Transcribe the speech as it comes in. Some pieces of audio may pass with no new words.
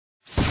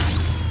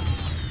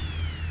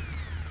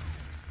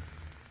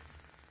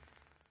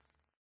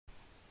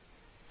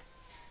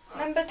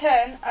Number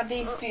 10 are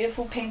these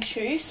beautiful pink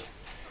shoes.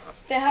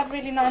 They have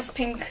really nice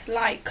pink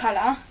light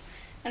colour,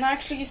 and I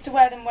actually used to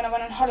wear them when I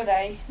went on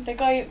holiday. They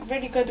go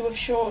really good with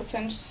shorts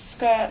and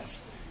skirts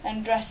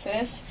and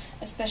dresses,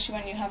 especially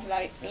when you have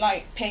like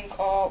light pink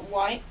or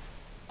white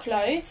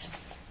clothes.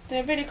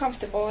 They're really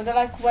comfortable. They're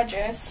like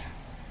wedges.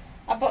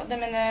 I bought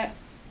them in a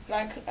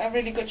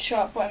really good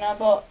shop when I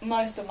bought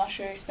most of my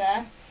shoes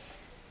there,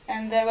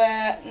 and they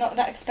were not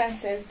that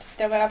expensive.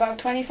 They were about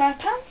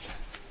 £25.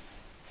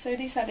 So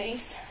these are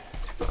these.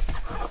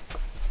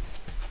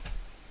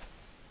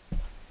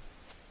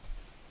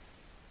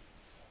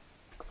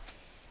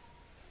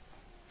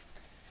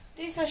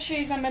 These are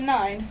shoes number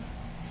 9.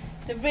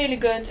 They're really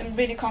good and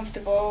really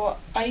comfortable.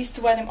 I used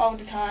to wear them all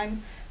the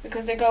time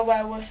because they go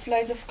well with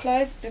loads of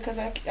clothes, because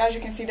as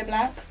you can see they're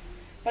black.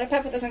 But the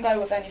purple doesn't go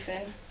with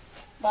anything.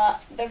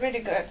 But they're really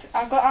good.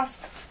 I got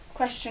asked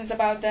questions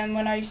about them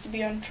when I used to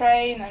be on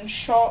train and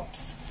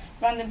shops.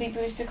 Random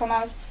people used to come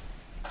up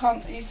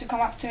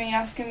to me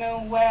asking me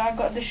where I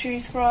got the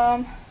shoes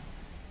from.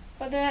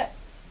 But they're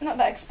not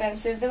that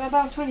expensive. They're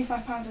about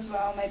 £25 as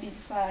well, maybe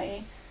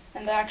 30.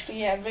 And they're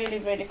actually, yeah, really,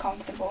 really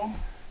comfortable.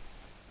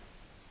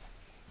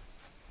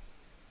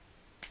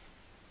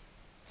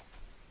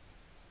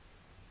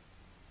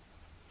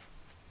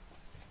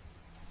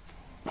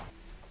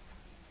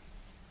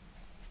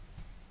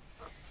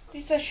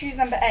 These are shoes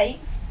number 8.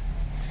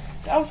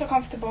 They're also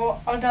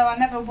comfortable, although I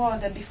never wore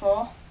them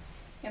before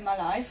in my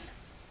life.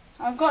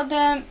 I got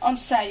them on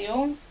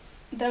sale.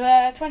 They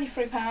were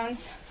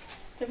 £23.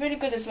 They're really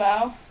good as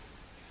well.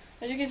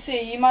 As you can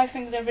see, you might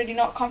think they're really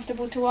not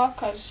comfortable to wear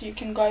because you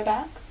can go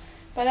back,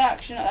 but they're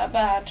actually not that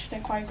bad.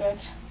 They're quite good.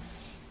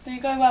 They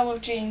go well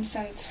with jeans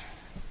and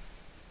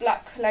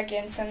black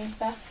leggings and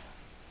stuff.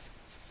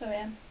 So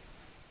yeah.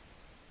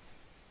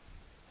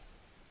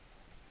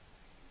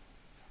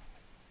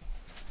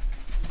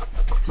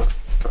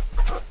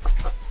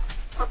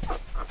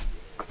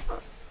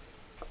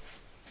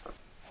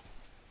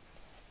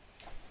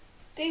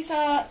 These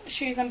are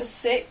shoes number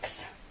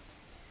 6.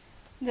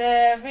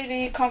 They're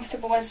really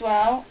comfortable as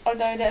well,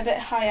 although they're a bit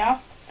higher.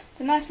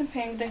 They're nice and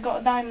pink, they've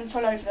got diamonds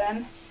all over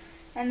them.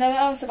 And they were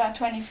also about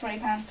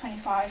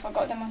 £23.25. I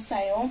got them on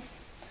sale.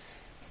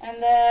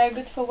 And they're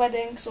good for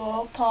weddings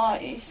or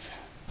parties.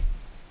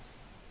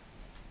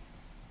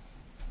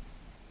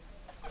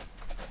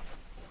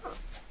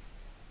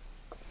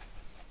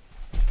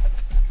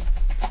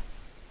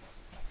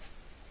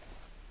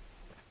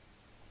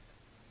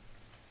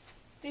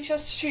 These are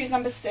shoes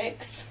number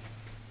 6.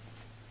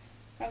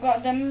 I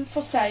got them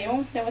for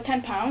sale. They were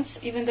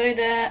 £10, even though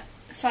they're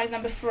size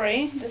number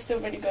 3. They're still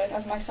really good,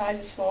 as my size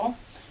is 4.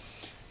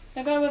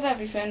 They go with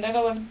everything. They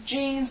go with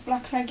jeans,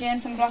 black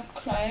leggings and black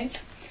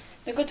clothes.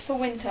 They're good for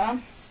winter.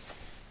 I'm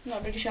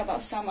not really sure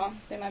about summer.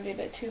 They might be a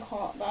bit too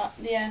hot, but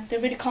yeah,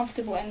 they're really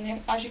comfortable,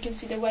 and as you can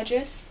see, they're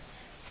wedges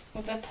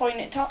with a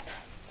pointed top.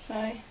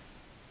 So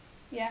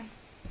yeah.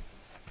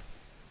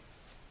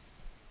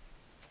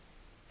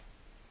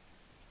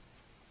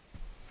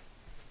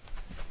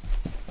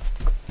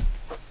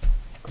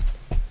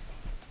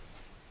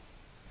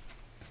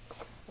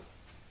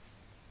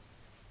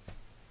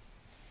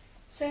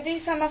 So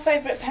these are my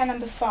favourite pair,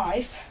 number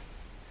 5.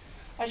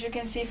 As you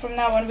can see, from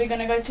now on we're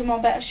going to go to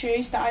more better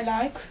shoes that I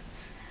like.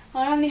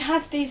 I only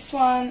had these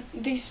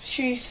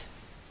shoes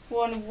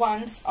worn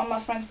once on my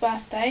friend's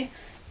birthday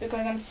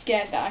because I'm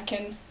scared that I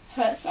can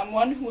hurt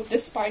someone with the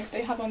spikes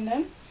they have on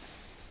them.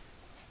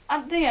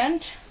 At the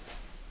end,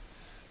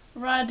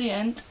 right at the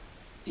end,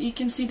 you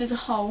can see there's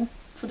a hole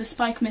for the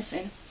spike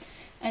missing.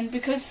 And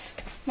because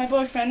my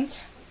boyfriend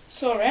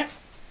saw it,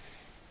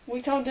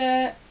 we told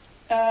the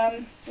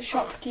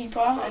shopkeeper,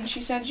 and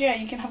she said, yeah,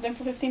 you can have them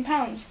for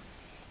 £15.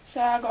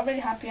 So I got really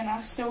happy, and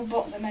I still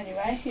bought them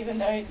anyway, even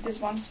though there's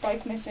one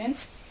spike missing.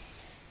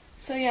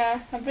 So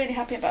yeah, I'm really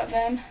happy about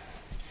them.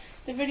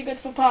 They're really good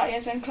for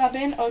parties and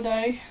clubbing,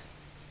 although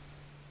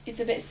it's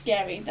a bit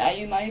scary that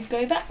you might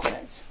go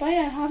backwards. But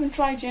yeah, I haven't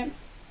tried yet.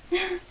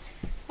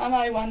 I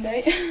might one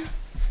day,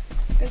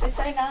 because they're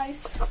so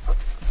nice.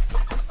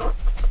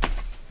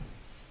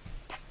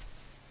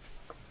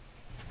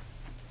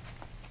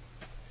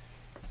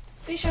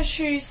 These are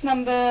shoes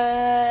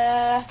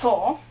number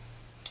 4.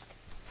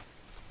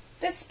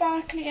 They're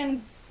sparkly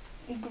and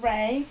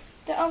grey.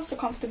 They're also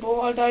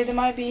comfortable, although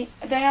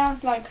they are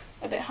like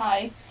a bit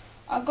high.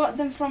 I got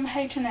them from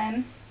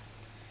H&M.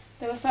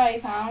 They were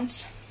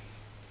 £30.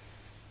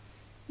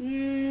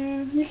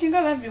 You can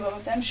go everywhere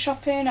with them.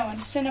 Shopping, I went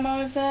to cinema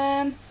with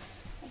them.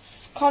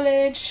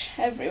 College,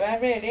 everywhere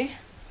really.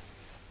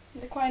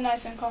 They're quite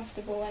nice and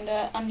comfortable, and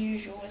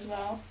unusual as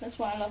well. That's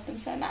why I love them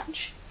so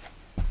much.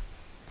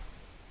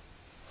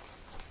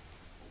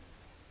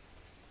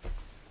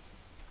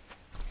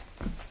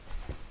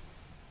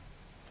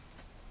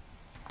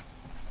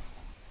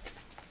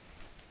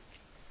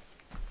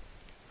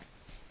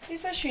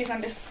 These are shoes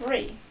number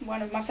 3,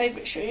 one of my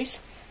favourite shoes,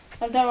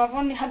 although I've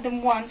only had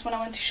them once when I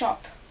went to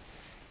shop.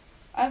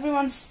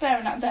 Everyone's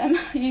staring at them,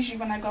 usually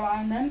when I go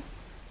out in them,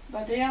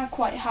 but they are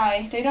quite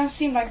high. They don't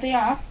seem like they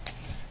are,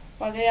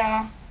 but they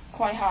are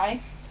quite high.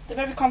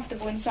 They're very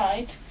comfortable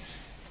inside,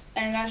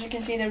 and as you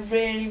can see, they're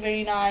really,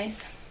 really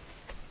nice.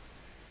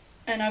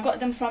 And I got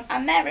them from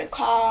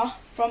America,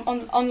 from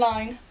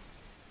online.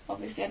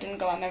 Obviously I didn't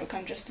go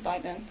American just to buy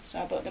them, so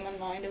I bought them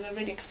online. They were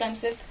really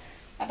expensive,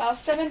 about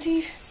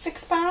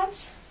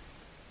 £76.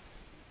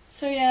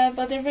 So yeah,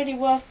 but they're really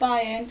worth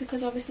buying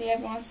because obviously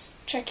everyone's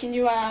checking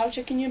you out,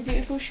 checking your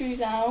beautiful shoes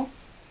out.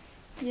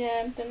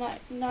 Yeah, they're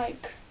like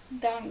Nike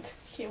Dunk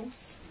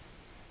heels.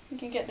 You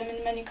can get them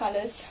in many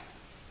colours.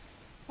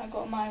 I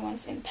got my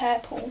ones in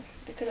purple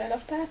because I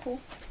love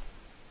purple.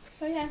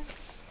 So yeah.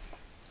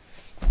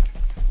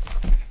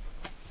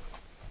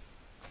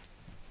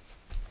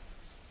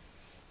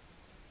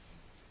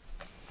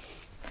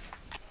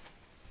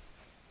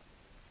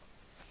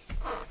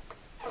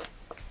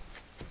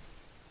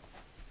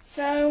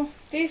 So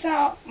these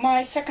are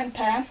my second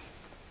pair,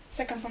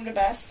 second from the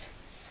best.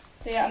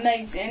 They are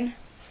amazing.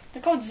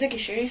 They're called Ziggy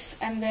shoes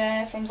and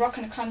they're from Rock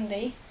and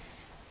Candy.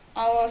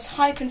 I was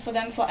hyping for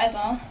them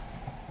forever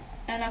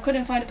and I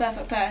couldn't find a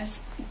perfect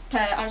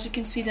pair. As you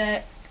can see,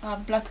 they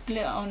have black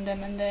glitter on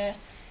them and they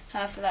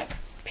have like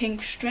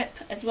pink strip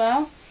as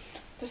well.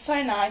 They're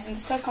so nice and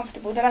they're so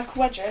comfortable. They're like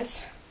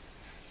wedges,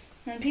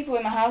 and people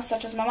in my house,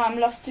 such as my mum,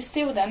 loves to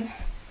steal them.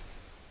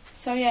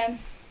 So yeah,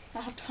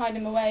 I have to hide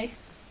them away.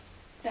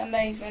 They're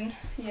amazing.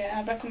 Yeah,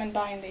 I recommend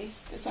buying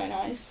these. They're so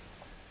nice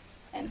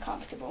and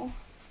comfortable.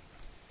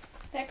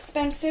 They're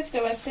expensive. They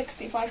were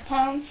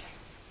 £65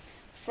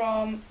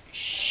 from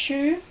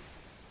Shoe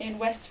in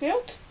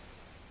Westfield.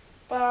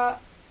 But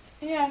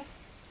yeah,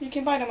 you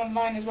can buy them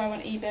online as well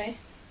on eBay.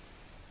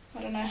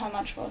 I don't know how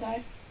much for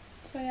though.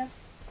 So yeah.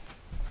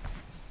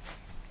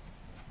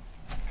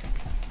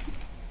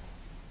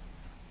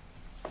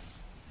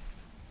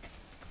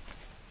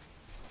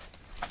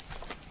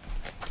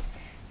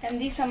 And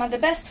these are the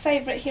best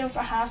favourite heels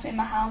I have in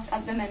my house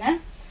at the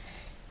minute.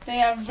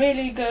 They are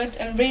really good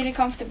and really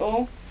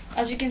comfortable.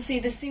 As you can see,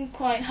 they seem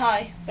quite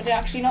high, but they're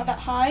actually not that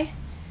high.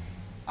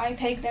 I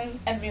take them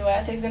everywhere.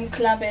 I take them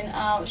clubbing,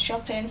 out,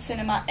 shopping,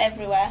 cinema,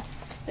 everywhere.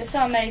 They're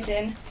so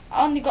amazing.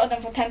 I only got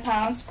them for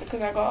 £10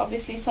 because I got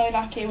obviously so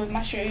lucky with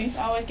my shoes.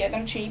 I always get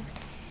them cheap.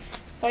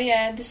 But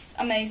yeah, this is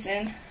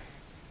amazing.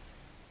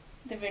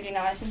 They're really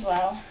nice as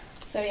well.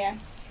 So yeah,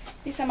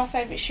 these are my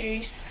favourite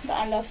shoes that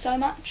I love so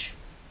much.